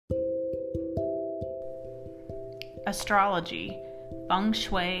astrology, feng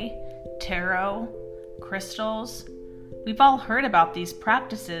shui, tarot, crystals. We've all heard about these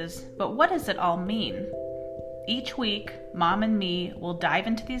practices, but what does it all mean? Each week, Mom and me will dive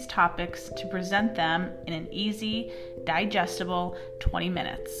into these topics to present them in an easy, digestible 20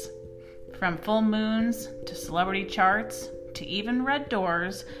 minutes. From full moons to celebrity charts to even red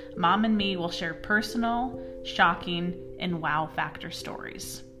doors, Mom and me will share personal, shocking, and wow factor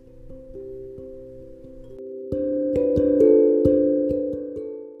stories.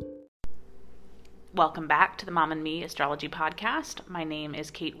 Welcome back to the Mom and Me Astrology Podcast. My name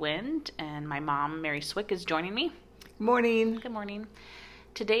is Kate Wind, and my mom, Mary Swick, is joining me. Good morning. Good morning.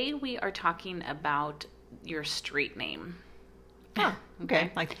 Today we are talking about your street name. Oh,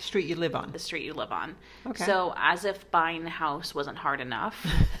 okay. Like the street you live on. The street you live on. Okay. So as if buying a house wasn't hard enough,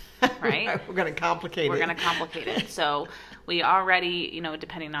 right? We're going to complicate We're going to complicate it. So we already,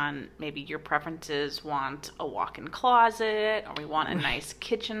 depending on maybe your preferences, want a walk-in closet, or we want a nice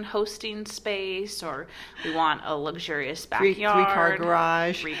kitchen hosting space, or we want a luxurious backyard. Three-car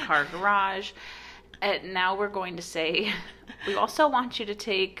garage. Three-car garage. And now we're going to say, we also want you to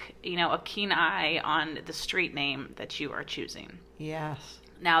take, a keen eye on the street name that you are choosing. Yes.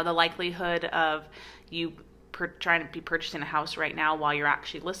 Now, the likelihood of you trying to be purchasing a house right now while you're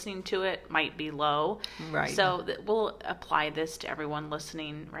actually listening to it might be low. Right. So we'll apply this to everyone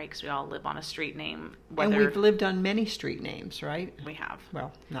listening, right? Because we all live on a street name. And we've lived on many street names, right? We have.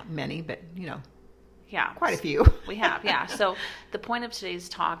 Well, not many, but, yeah, quite a few. We have, yeah. So the point of today's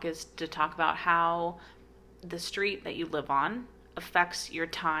talk is to talk about how the street that you live on affects your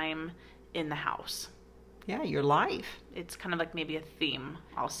time in the house. Yeah, your life. It's kind of like maybe a theme,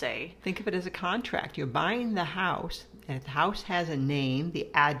 I'll say. Think of it as a contract. You're buying the house, and if the house has a name, the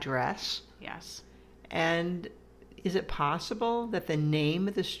address. Yes. And is it possible that the name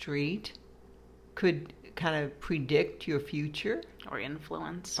of the street could kind of predict your future? Or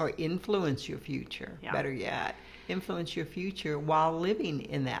influence. Or influence your future. Yeah. Better yet, influence your future while living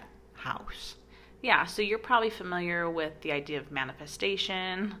in that house. Yeah, so you're probably familiar with the idea of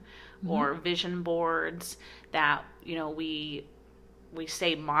manifestation or vision boards that, we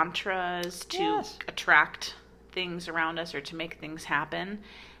say mantras to attract things around us or to make things happen.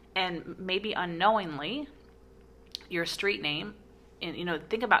 And maybe unknowingly, your street name, and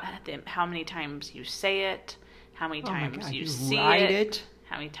think about how many times you say it, how many times you see it,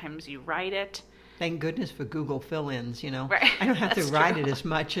 how many times you write it. Thank goodness for Google fill-ins, Right. I don't have to That's write true. it as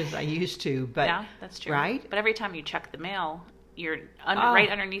much as I used to, but yeah, that's true. Right? But every time you check the mail, you're right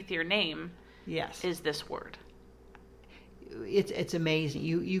underneath your name yes, is this word. It's amazing.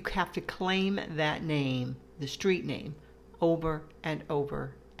 You have to claim that name, the street name, over and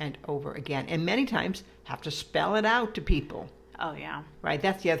over and over again, and many times have to spell it out to people. Oh yeah. Right.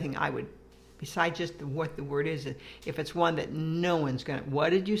 That's the other thing I would. Besides just what the word is, if it's one that no one's going to, what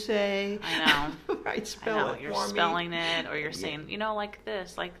did you say? I know. Right, spell it You're for spelling me. it, or you're saying, like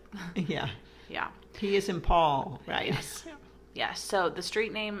this, like. Yeah. Yeah. P as in Paul, right? Yes. Yes. So the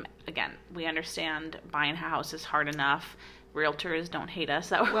street name, again, we understand buying a house is hard enough. Realtors don't hate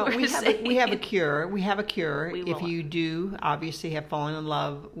us. Well, we have a cure. We have a cure. If will. you do obviously have fallen in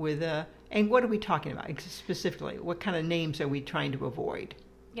love with a, and what are we talking about specifically? What kind of names are we trying to avoid?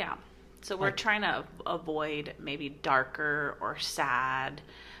 Yeah. So we're trying to avoid maybe darker or sad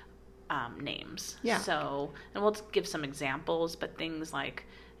names. Yeah. So, and we'll give some examples, but things like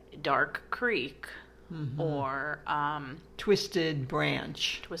Dark Creek or Twisted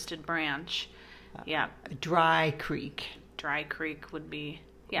Branch. Twisted Branch. Yeah. Dry Creek. Dry Creek would be,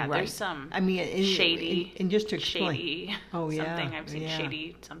 yeah, Right. there's some shady. And just to explain. Shady something. I've seen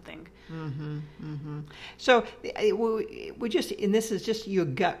shady something. So we just, and this is just your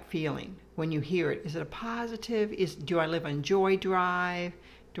gut feeling when you hear it. Is it a positive? Do I live on Joy Drive?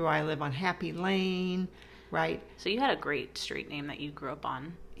 Do I live on Happy Lane? Right? So you had a great street name that you grew up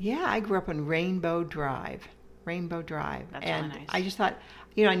on. Yeah, I grew up on Rainbow Drive. Rainbow Drive. That's and really nice. I just thought,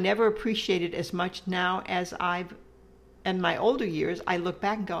 I never appreciate it as much now as in my older years, I look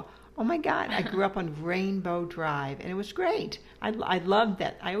back and go, oh my God, I grew up on Rainbow Drive, and it was great. I loved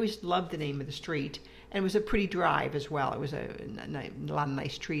that. I always loved the name of the street, and it was a pretty drive as well. It was a lot of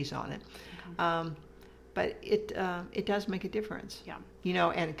nice trees on it. Okay. But it does make a difference. Yeah.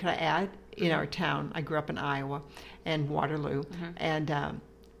 And can I add, in our town, I grew up in Iowa, and Waterloo, and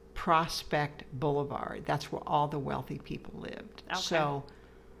Prospect Boulevard. That's where all the wealthy people lived. Okay. So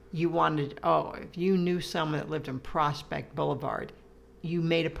you wanted, if you knew someone that lived on Prospect Boulevard, you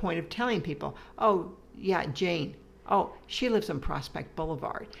made a point of telling people, oh, yeah, Jane, she lives on Prospect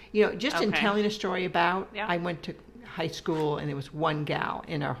Boulevard. Just in telling a story about, I went to high school, and there was one gal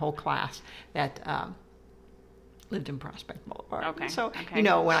in our whole class that lived in Prospect Boulevard. Okay. So, Okay. when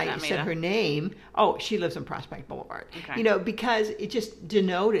I That made said her name, she lives in Prospect Boulevard. Okay. Because it just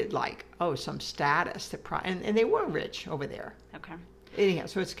denoted like, some status. And they were rich over there. Okay. Anyhow,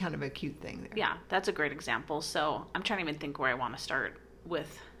 so it's kind of a cute thing there. Yeah, that's a great example. So I'm trying to even think where I want to start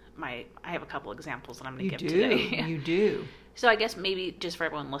with I have a couple examples that I'm going to give today. You do. So I guess maybe just for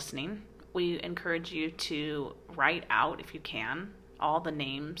everyone listening, we encourage you to write out, if you can, all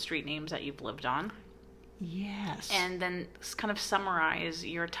the street names that you've lived on. Yes. And then kind of summarize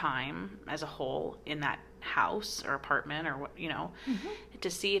your time as a whole in that house or apartment or what, to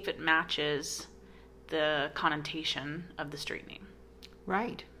see if it matches the connotation of the street name.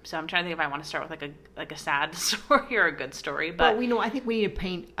 Right. So I'm trying to think if I want to start with like a sad story or a good story. But I think we need to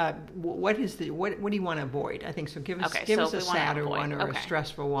paint. What do you want to avoid? I think so. Give us a sadder one or a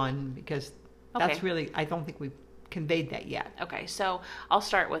stressful one, because that's really, I don't think we've conveyed that yet. Okay, so I'll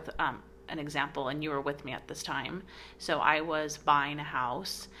start with an example, and you were with me at this time. So I was buying a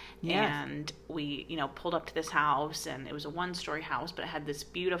house, and we pulled up to this house, and it was a 1-story house, but it had this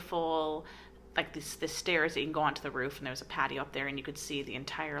beautiful, like this stairs that you can go onto the roof, and there was a patio up there, and you could see the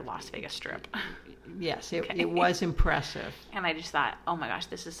entire Las Vegas Strip. Yes, it was impressive. And I just thought, oh my gosh,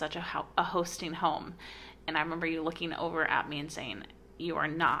 this is such a hosting home. And I remember you looking over at me and saying, you are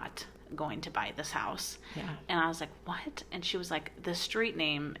not going to buy this house. Yeah. And I was like, what? And she was like, the street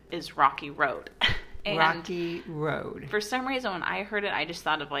name is Rocky Road. And Rocky Road. For some reason, when I heard it, I just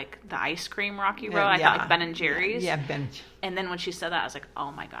thought of like the ice cream Rocky Road. I thought like Ben and Jerry's. Yeah, Ben. And then when she said that, I was like,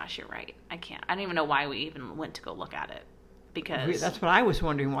 oh my gosh, you're right. I don't even know why we even went to go look at it. Because that's what I was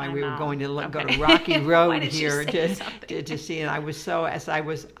wondering, why we were going to go to Rocky Road here to see. And I was I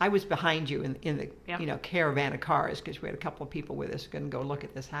was behind you in the caravan of cars, because we had a couple of people with us going to go look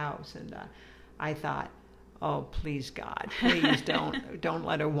at this house, and I thought, oh, please, God, please don't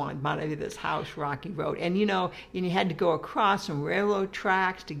let her want to this house, Rocky Road. And, you had to go across some railroad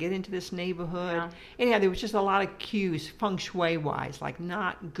tracks to get into this neighborhood. Yeah. Anyhow, there was just a lot of cues, feng shui-wise, like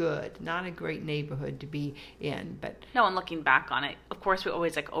not good, not a great neighborhood to be in. But no, and looking back on it, of course, we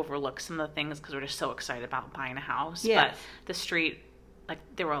always overlook some of the things because we're just so excited about buying a house. Yes. But the street,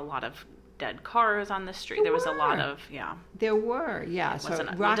 there were a lot of dead cars on the street. There was a lot of, There were, yeah. It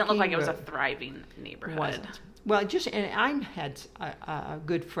didn't look like it was a thriving neighborhood. Wasn't. Well, and I had a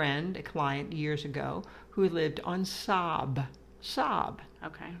good friend, a client years ago, who lived on Saab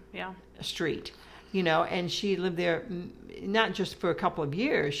Okay, yeah. Street, and she lived there not just for a couple of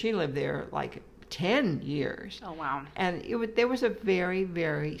years. She lived there like 10 years. Oh, wow. And there was a very,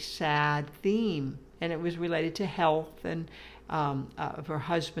 very sad theme, and it was related to health and of her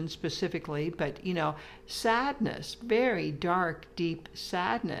husband specifically, but sadness, very dark, deep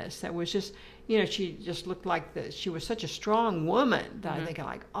sadness that was just, she just looked like she was such a strong woman that I think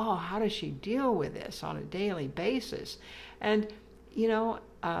like, oh, how does she deal with this on a daily basis? And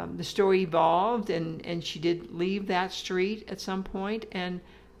the story evolved, and she did leave that street at some point, and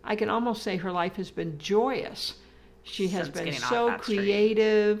I can almost say her life has been joyous. She has been so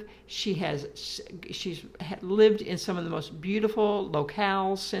creative. She's lived in some of the most beautiful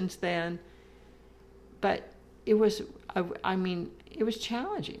locales since then. But it was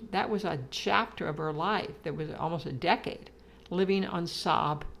challenging. That was a chapter of her life. That was almost a decade living on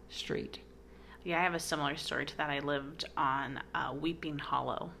Saab Street. Yeah, I have a similar story to that. I lived on Weeping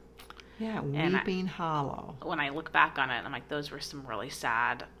Hollow. Yeah, Weeping Hollow. When I look back on it, I'm like, those were some really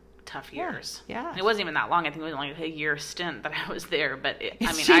sad, tough years. Yeah. And it wasn't even that long. I think it was only a year stint that I was there. But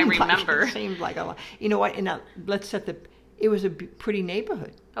I remember. It seemed like a lot. You know what? And let's set it was a pretty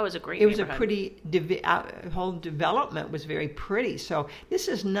neighborhood. Oh, it was a great neighborhood. It was a pretty, whole development was very pretty. So this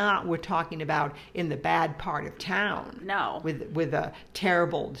is not, we're talking about in the bad part of town. No. With a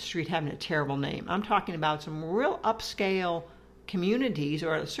terrible, the street having a terrible name. I'm talking about some real upscale communities,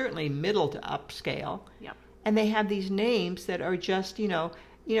 or certainly middle to upscale. Yep. And they have these names that are just,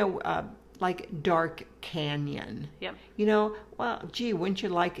 like Dark Canyon. Yep. Well, gee, wouldn't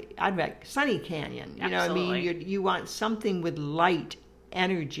you I'd like Sunny Canyon. You Absolutely. know what I mean? You want something with light,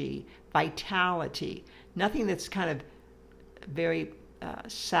 energy, vitality. Nothing that's kind of very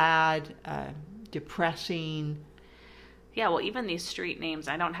sad, depressing. Yeah, well, even these street names,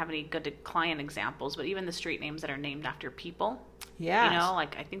 I don't have any good client examples, but even the street names that are named after people. Yes.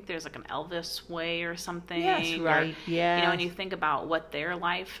 I think there's like an Elvis Way or something. Yes, right. Yeah. And you think about what their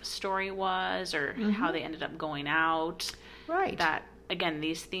life story was, or how they ended up going out. Right. That, again,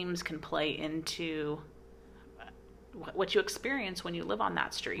 these themes can play into what you experience when you live on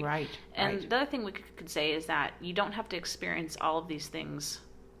that street. Right. And the other thing we could say is that you don't have to experience all of these things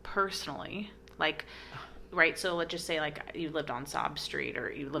personally. Like, right? So let's just say like you lived on Saab Street,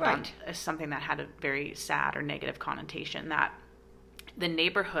 or you lived Right. on something that had a very sad or negative connotation, that the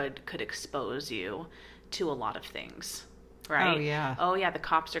neighborhood could expose you to a lot of things, right? Oh, yeah. Oh yeah, the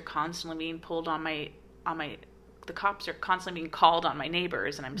cops are constantly being pulled the cops are constantly being called on my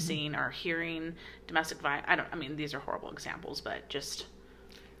neighbors, and I'm seeing or hearing domestic violence. I mean, these are horrible examples, but just...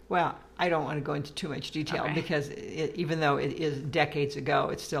 Well, I don't want to go into too much detail Okay. because even though it is decades ago,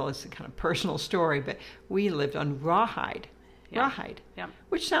 it still is a kind of personal story. But we lived on Rawhide, Yeah.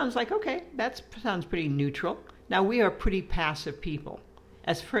 which sounds like, okay, that sounds pretty neutral. Now, we are pretty passive people,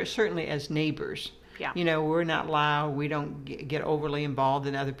 certainly as neighbors. Yeah. You know, we're not loud. We don't get overly involved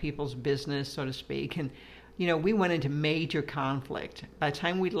in other people's business, so to speak. And, you know, we went into major conflict. By the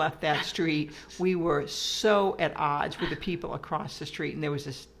time we left that street, we were so at odds with the people across the street. And there was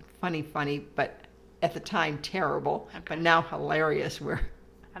this funny, but at the time terrible, but now hilarious.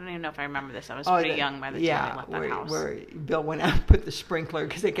 I don't even know if I remember this. I was pretty young by the time I left that house. Where Bill went out and put the sprinkler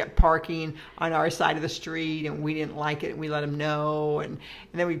because they kept parking on our side of the street and we didn't like it. And we let them know, and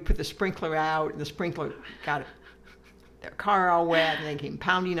then we put the sprinkler out, and the sprinkler got their car all wet, and they came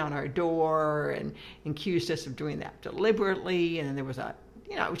pounding on our door and accused us of doing that deliberately. And then there was it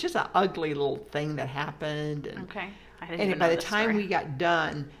was just an ugly little thing that happened. And, Okay. I didn't and even by know the this time story. we got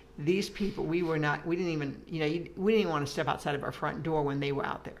done, these people, we didn't even want to step outside of our front door when they were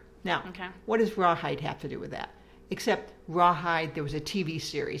out there. Now, Okay. what does Rawhide have to do with that? Except Rawhide, there was a TV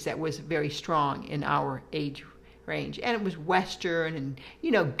series that was very strong in our age range, and it was Western, and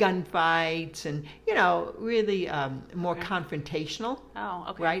gunfights, and really more confrontational, Oh,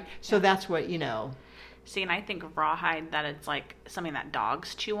 okay. right? So that's what See, and I think of rawhide that it's like something that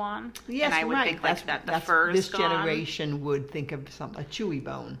dogs chew on. Yes, and I would right. think like that's the fur's this gone. generation would think of a chewy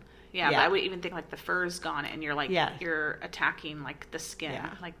bone. Yeah, but I would even think like the fur's gone, and you're like Yeah. you're attacking like the skin, Yeah.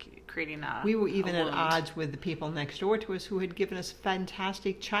 like creating a. We were even a at wound. odds with the people next door to us who had given us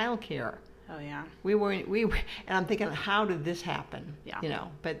fantastic child care. Oh yeah. We were, and I'm thinking, how did this happen? Yeah.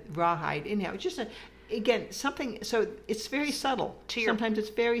 But Rawhide, it's just again, something, so it's very subtle. Sometimes it's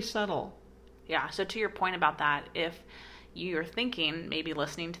very subtle. Yeah. So to your point about that, if you're thinking, maybe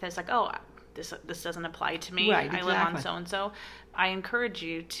listening to this, like, oh, this doesn't apply to me. Right, I live on exactly. so and so. We encourage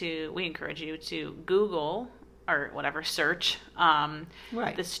you to Google or whatever, search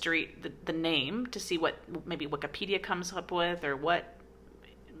Right. the street, the name, to see what maybe Wikipedia comes up with, or what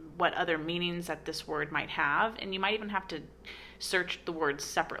other meanings that this word might have, and you might even have to search the words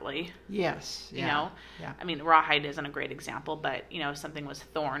separately. Yes. Yeah. Yeah. I mean, rawhide isn't a great example, but if something was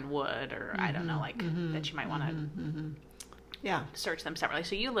thorn wood, or I don't know, like that, you might want to Yeah. search them separately.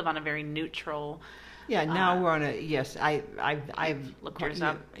 So you live on a very neutral. Yeah, now we're on a, yes, I've looked yours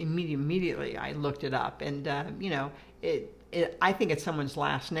up? Immediately I looked it up, and, I think it's someone's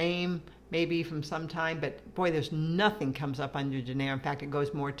last name, maybe from some time, but boy, there's nothing comes up under Genera. In fact, it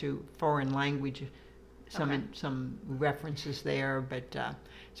goes more to foreign language, some references there, but,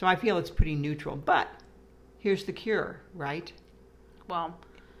 so I feel it's pretty neutral, but here's the cure, right? Well,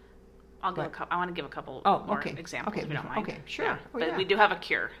 I'll give What? I want to give a couple Oh, more okay. examples, Okay, if you don't mind. okay, sure. Yeah. Oh, But yeah. we do have a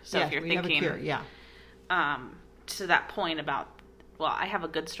cure. So Yes, if you're we have a thinking, cure, yeah. to that point about, well, I have a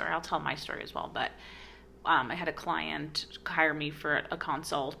good story. I'll tell my story as well. But I had a client hire me for a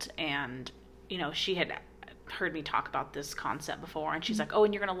consult, and she had heard me talk about this concept before, and she's like, "Oh,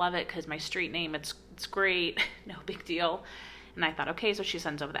 and you're gonna love it because my street name, it's great, no big deal." And I thought, okay, so she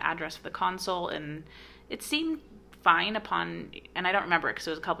sends over the address for the consult, and it seemed fine and I don't remember it because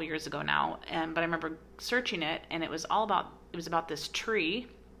it was a couple years ago now, but I remember searching it, and it was about this tree,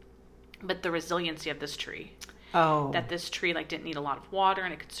 but the resiliency of this tree. Oh. That this tree didn't need a lot of water,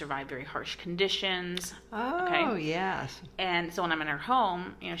 and it could survive very harsh conditions. Oh, Okay. yes. And so when I'm in her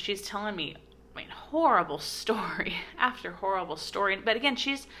home, she's telling me, horrible story after horrible story. But again,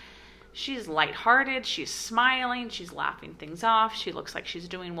 she's lighthearted, she's smiling, she's laughing things off. She looks like she's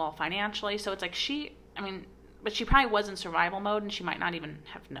doing well financially. So it's like but she probably was in survival mode, and she might not even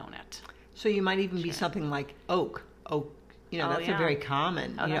have known it. So you might even be something like oak. Oak, that's a yeah. very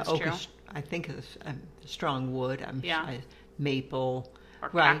common. Oh, that's oak true. is, I think, is a strong wood. Yeah. Maple. Or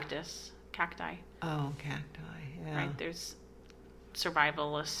right. cacti. Oh, cacti. Yeah. Right? There's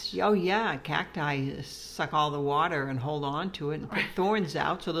survivalists. Oh, yeah. Cacti suck all the water and hold on to it and put thorns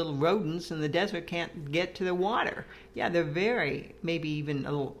out so little rodents in the desert can't get to the water. Yeah, they're maybe even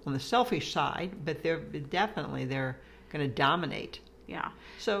a little on the selfish side, but they're going to dominate. Yeah.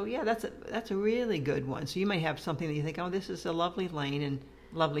 So, yeah, that's a really good one. So you might have something that you think, oh, this is a lovely lane and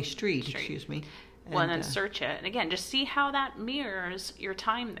lovely street. Excuse me. And then search it. And again, just see how that mirrors your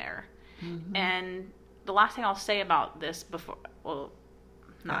time there. Mm-hmm. And the last thing I'll say about this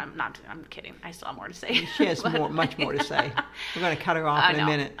No, I'm kidding. I still have more to say. She has much more to say. We're going to cut her off in a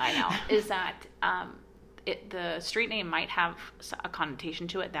minute. I know. Is that the street name might have a connotation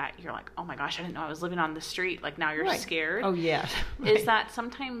to it that you're like, oh my gosh, I didn't know I was living on the street. Like now you're scared. Oh, yes. Right. Is that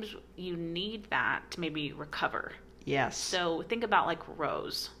sometimes you need that to maybe recover. Yes. So think about like a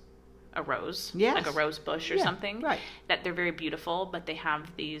rose, yes. like a rose bush or something. Right. That they're very beautiful, but they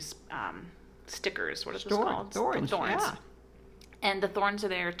have these stickers. What is this called? Thorns. Yeah. And the thorns are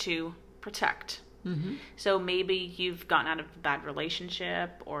there to protect. Mm-hmm. So maybe you've gotten out of a bad relationship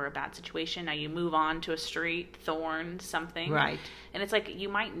or a bad situation. Now you move on to a street, thorns, something. Right. And it's like you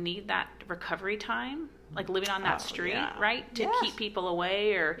might need that recovery time, like living on that street, right? To keep people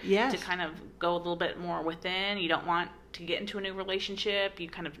away or to kind of go a little bit more within. You don't want to get into a new relationship.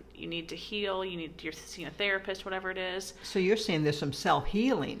 You need to heal. You're seeing a therapist, whatever it is. So you're saying there's some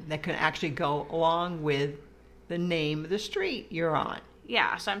self-healing that can actually go along with the name of the street you're on.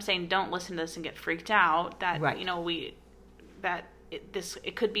 Yeah, so I'm saying don't listen to this and get freaked out. That right.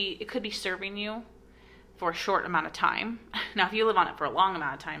 It could be serving you for a short amount of time. Now, if you live on it for a long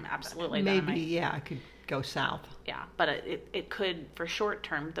amount of time, absolutely. Maybe it could go south. Yeah, but it could, for short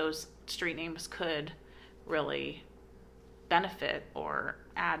term, those street names could really benefit or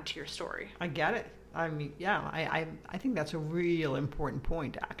add to your story. I get it. I mean, yeah, I think that's a real important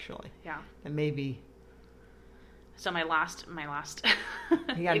point, actually. Yeah. And maybe. So my last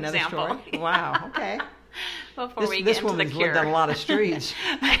You got another example. Story? Yeah. Wow. Okay. Before we get into the cure. This woman's lived on a lot of streets.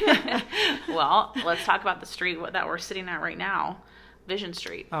 Well, let's talk about the street that we're sitting at right now, Vision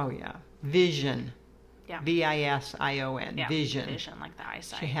Street. Oh yeah, Vision. Yeah. Vision. Yeah. Vision. Vision, like the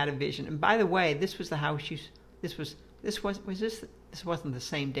eyesight. She had a vision. And by the way, this was the house This wasn't the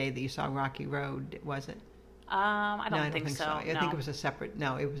same day that you saw Rocky Road, was it? I don't think so. I think it was a separate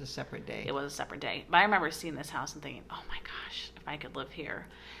day. It was a separate day. But I remember seeing this house and thinking, oh my gosh, if I could live here.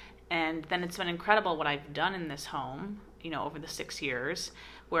 And then it's been incredible what I've done in this home, over the 6 years,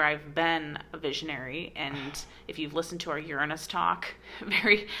 where I've been a visionary. And if you've listened to our Uranus talk,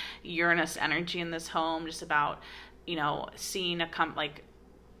 very Uranus energy in this home, just about,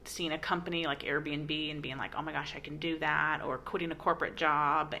 seeing a company like Airbnb and being like, oh my gosh, I can do that, or quitting a corporate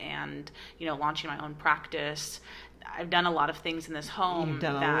job and, launching my own practice. I've done a lot of things in this home. You've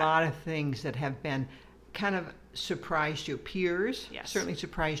done a lot of things that have been kind of surprised your peers, certainly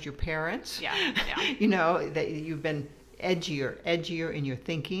surprised your parents. Yeah. That you've been edgier in your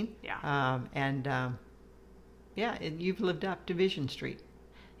thinking. Yeah. And you've lived up to Vision Street.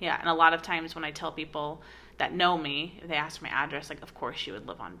 Yeah, and a lot of times when I tell people that know me, if they ask my address, like, of course you would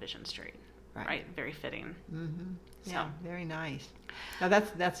live on Vision Street, right? Very fitting. Mm-hmm. So. Yeah, very nice. Now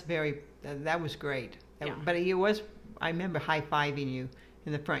that was great. But I remember high-fiving you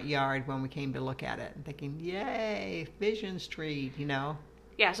in the front yard when we came to look at it and thinking, yay, Vision Street,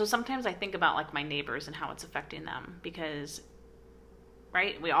 Yeah, so sometimes I think about like my neighbors and how it's affecting them because,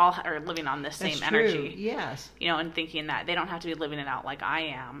 right, we all are living on this same energy. Yes. And thinking that they don't have to be living it out like I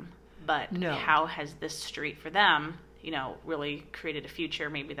am, but how has this street for them, really created a future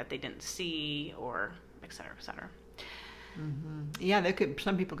maybe that they didn't see, or et cetera, et cetera. Mm-hmm. Yeah,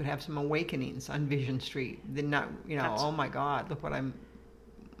 some people could have some awakenings on Vision Street. They're not, oh my God, look what I'm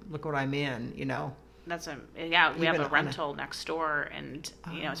in, we have a rental next door, and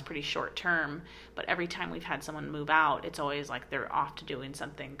it's pretty short term, but every time we've had someone move out, it's always like they're off to doing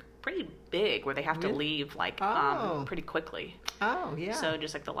something pretty big where they have to leave pretty quickly. Oh, yeah. So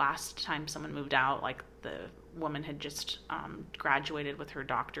just like the last time someone moved out, like the woman had just graduated with her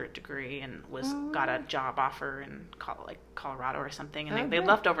doctorate degree and got a job offer in Colorado or something, and they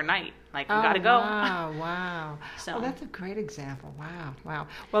left overnight. Like, we got to go. Wow. So that's a great example. Wow.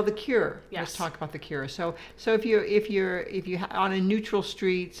 Well, the cure. Yes. Let's talk about the cure. So if you're on a neutral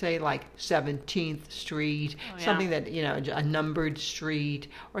street, say like 17th Street, something that a numbered street,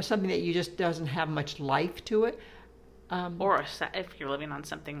 or something that you just doesn't have much life to it. Or if you're living on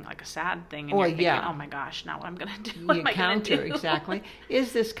something like a sad thing and you're thinking, oh my gosh, now what I'm going to do? What am I going to do? Exactly.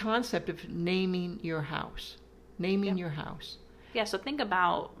 Is this concept of naming your house. Your house. Yeah, so think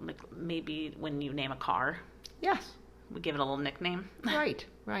about maybe when you name a car. Yes. We give it a little nickname. Right.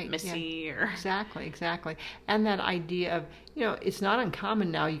 Missy or... Exactly. And that idea of, it's not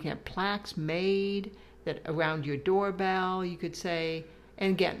uncommon now. You can have plaques made that around your doorbell, you could say,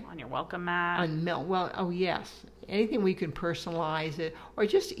 and again... On your welcome mat. Yes. Anything where you can personalize it, or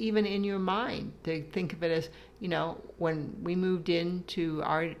just even in your mind to think of it as, when we moved into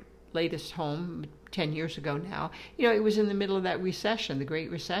our latest home 10 years ago now, it was in the middle of that recession, the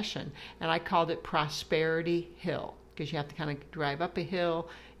Great Recession, and I called it Prosperity Hill, because you have to kind of drive up a hill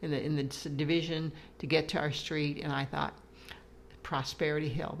in the division to get to our street, and I thought, Prosperity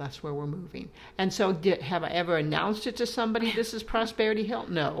Hill. That's where we're moving. And so have I ever announced it to somebody, this is Prosperity Hill?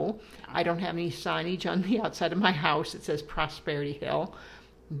 No. I don't have any signage on the outside of my house that says Prosperity Hill.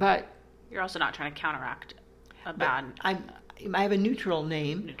 But you're also not trying to counteract a bad... I have a neutral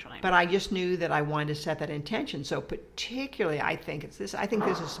name, but I just knew that I wanted to set that intention. So particularly, I think this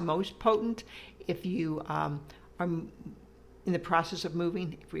is most potent if you are in the process of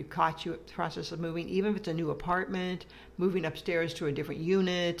moving, if we've caught you at the process of moving, even if it's a new apartment, moving upstairs to a different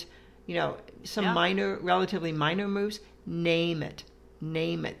unit, some relatively minor moves, name it,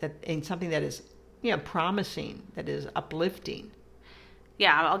 and something that is, promising, that is uplifting.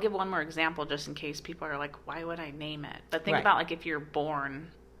 Yeah, I'll give one more example just in case people are like, why would I name it? But think about like if you're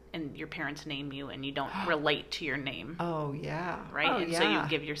born and your parents name you and you don't relate to your name. Oh, yeah. Right? Oh, and so you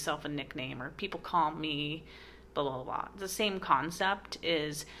give yourself a nickname, or people call me blah, blah, blah. The same concept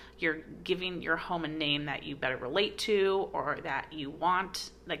is you're giving your home a name that you better relate to or that you want.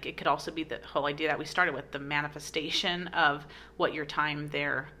 Like it could also be the whole idea that we started with, the manifestation of what your time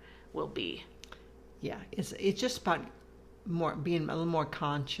there will be. Yeah, it's just about being a little more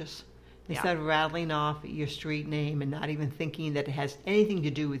conscious. Instead of rattling off your street name and not even thinking that it has anything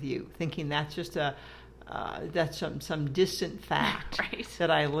to do with you, thinking that's just that's some distant fact that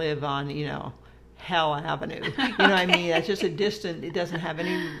I live on, Hell Avenue. What I mean? That's just it doesn't have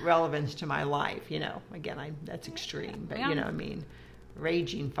any relevance to my life, Again, that's extreme, but what I mean?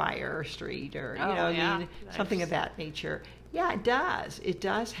 Raging Fire Street or, something of that nature. Yeah, it does. It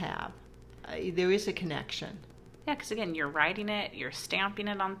does have. There is a connection. Yeah, because again, you're writing it, you're stamping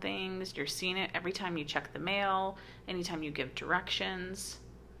it on things, you're seeing it every time you check the mail, anytime you give directions.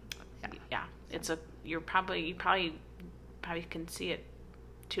 Yeah, you probably can see it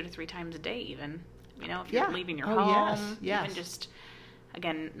 2 to 3 times a day, even. If you're leaving your home, even just,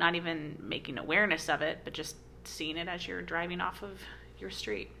 again, not even making awareness of it, but just seeing it as you're driving off of your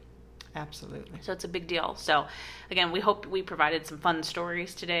street. Absolutely. So it's a big deal. So again, we hope we provided some fun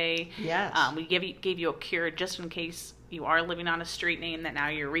stories today. Yes. We gave you a cure just in case you are living on a street name that now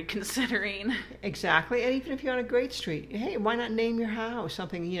you're reconsidering. Exactly. And even if you're on a great street, hey, why not name your house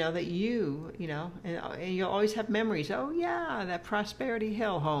something, that and you'll always have memories. Oh yeah, that Prosperity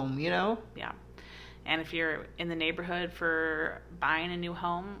Hill home, Yeah. And if you're in the neighborhood for buying a new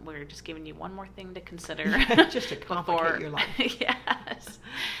home, we're just giving you one more thing to consider. Just to complicate your life. Yes.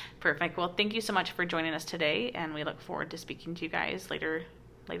 Perfect. Well, thank you so much for joining us today, and we look forward to speaking to you guys later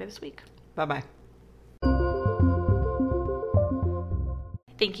this week. Bye-bye.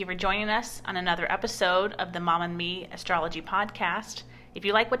 Thank you for joining us on another episode of the Mom and Me Astrology Podcast. If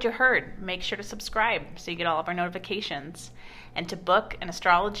you like what you heard, make sure to subscribe so you get all of our notifications. And to book an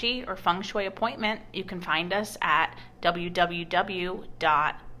astrology or feng shui appointment, you can find us at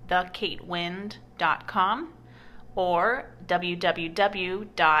www.thekatewind.com or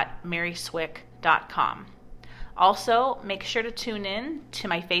www.maryswick.com. Also, make sure to tune in to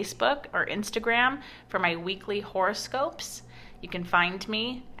my Facebook or Instagram for my weekly horoscopes. You can find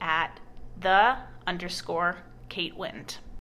me at _Kate Wind.